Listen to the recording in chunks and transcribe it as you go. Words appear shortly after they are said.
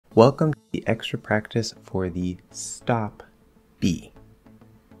Welcome to the extra practice for the stop B.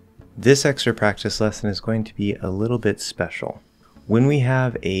 This extra practice lesson is going to be a little bit special. When we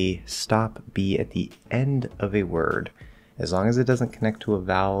have a stop B at the end of a word, as long as it doesn't connect to a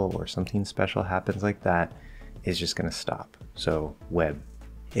vowel or something special happens like that, it's just going to stop. So web.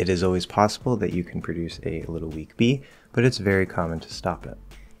 It is always possible that you can produce a little weak B, but it's very common to stop it.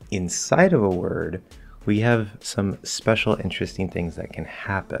 Inside of a word, we have some special interesting things that can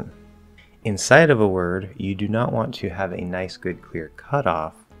happen. Inside of a word, you do not want to have a nice, good, clear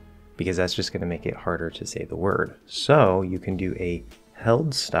cutoff because that's just going to make it harder to say the word. So you can do a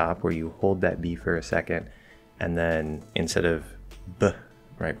held stop where you hold that B for a second and then instead of B,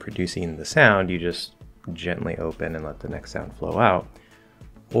 right, producing the sound, you just gently open and let the next sound flow out.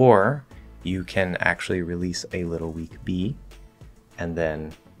 Or you can actually release a little weak B and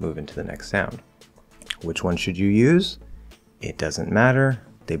then move into the next sound. Which one should you use? It doesn't matter.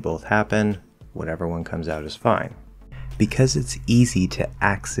 They both happen. Whatever one comes out is fine. Because it's easy to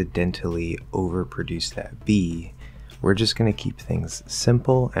accidentally overproduce that B, we're just going to keep things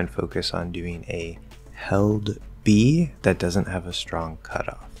simple and focus on doing a held B that doesn't have a strong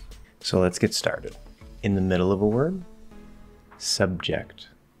cutoff. So let's get started. In the middle of a word, subject,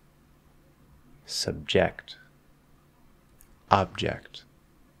 subject, object,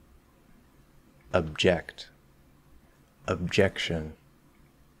 object, objection,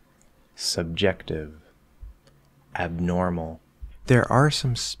 subjective, abnormal. There are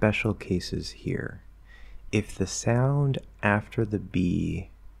some special cases here. If the sound after the B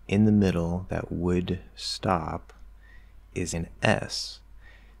in the middle that would stop is an S,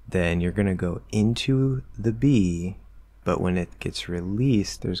 then you're going to go into the B, but when it gets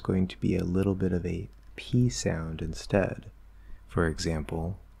released, there's going to be a little bit of a P sound instead. For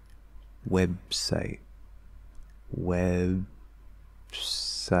example, website, website,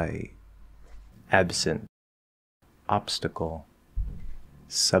 absent, obstacle,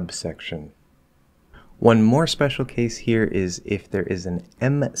 subsection. One more special case here is if there is an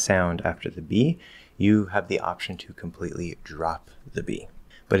M sound after the B, you have the option to completely drop the B.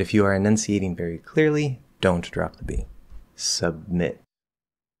 But if you are enunciating very clearly, don't drop the B. Submit,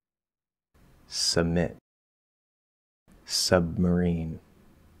 submit, submarine,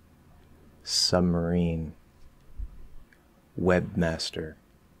 submarine, webmaster,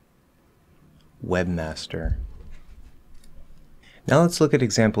 webmaster. Now let's look at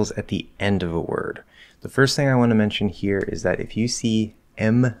examples at the end of a word. The first thing I want to mention here is that if you see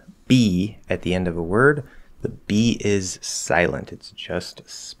MB at the end of a word, the B is silent. It's just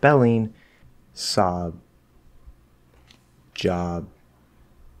spelling sob, job,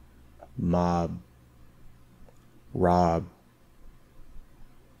 mob, rob,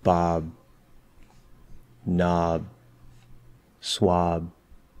 bob, knob, swab,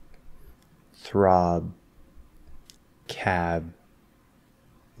 throb, cab,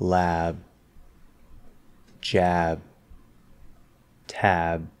 lab, jab,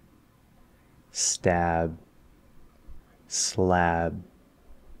 tab, stab, slab,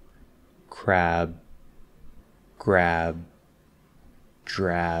 crab, grab,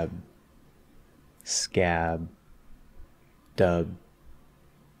 drab, scab, dub,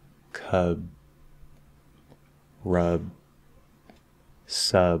 cub, rub,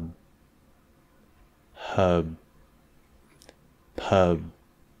 sub, hub, pub,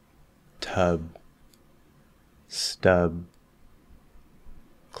 tub, stub,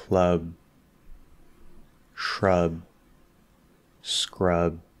 club, shrub,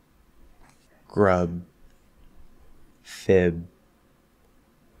 scrub, grub, fib,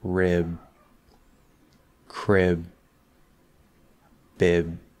 rib, crib,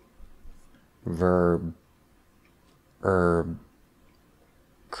 bib, verb, herb,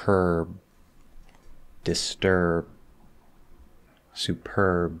 curb, disturb,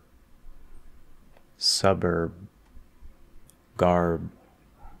 superb, suburb, garb,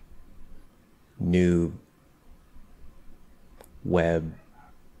 noob, web,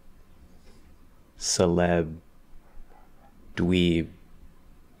 celeb, dweeb,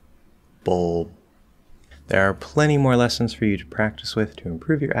 bulb. There are plenty more lessons for you to practice with to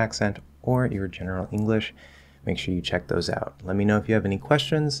improve your accent or your general English. Make sure you check those out. Let me know if you have any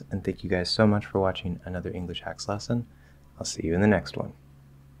questions, and thank you guys so much for watching another English Hacks lesson. I'll see you in the next one.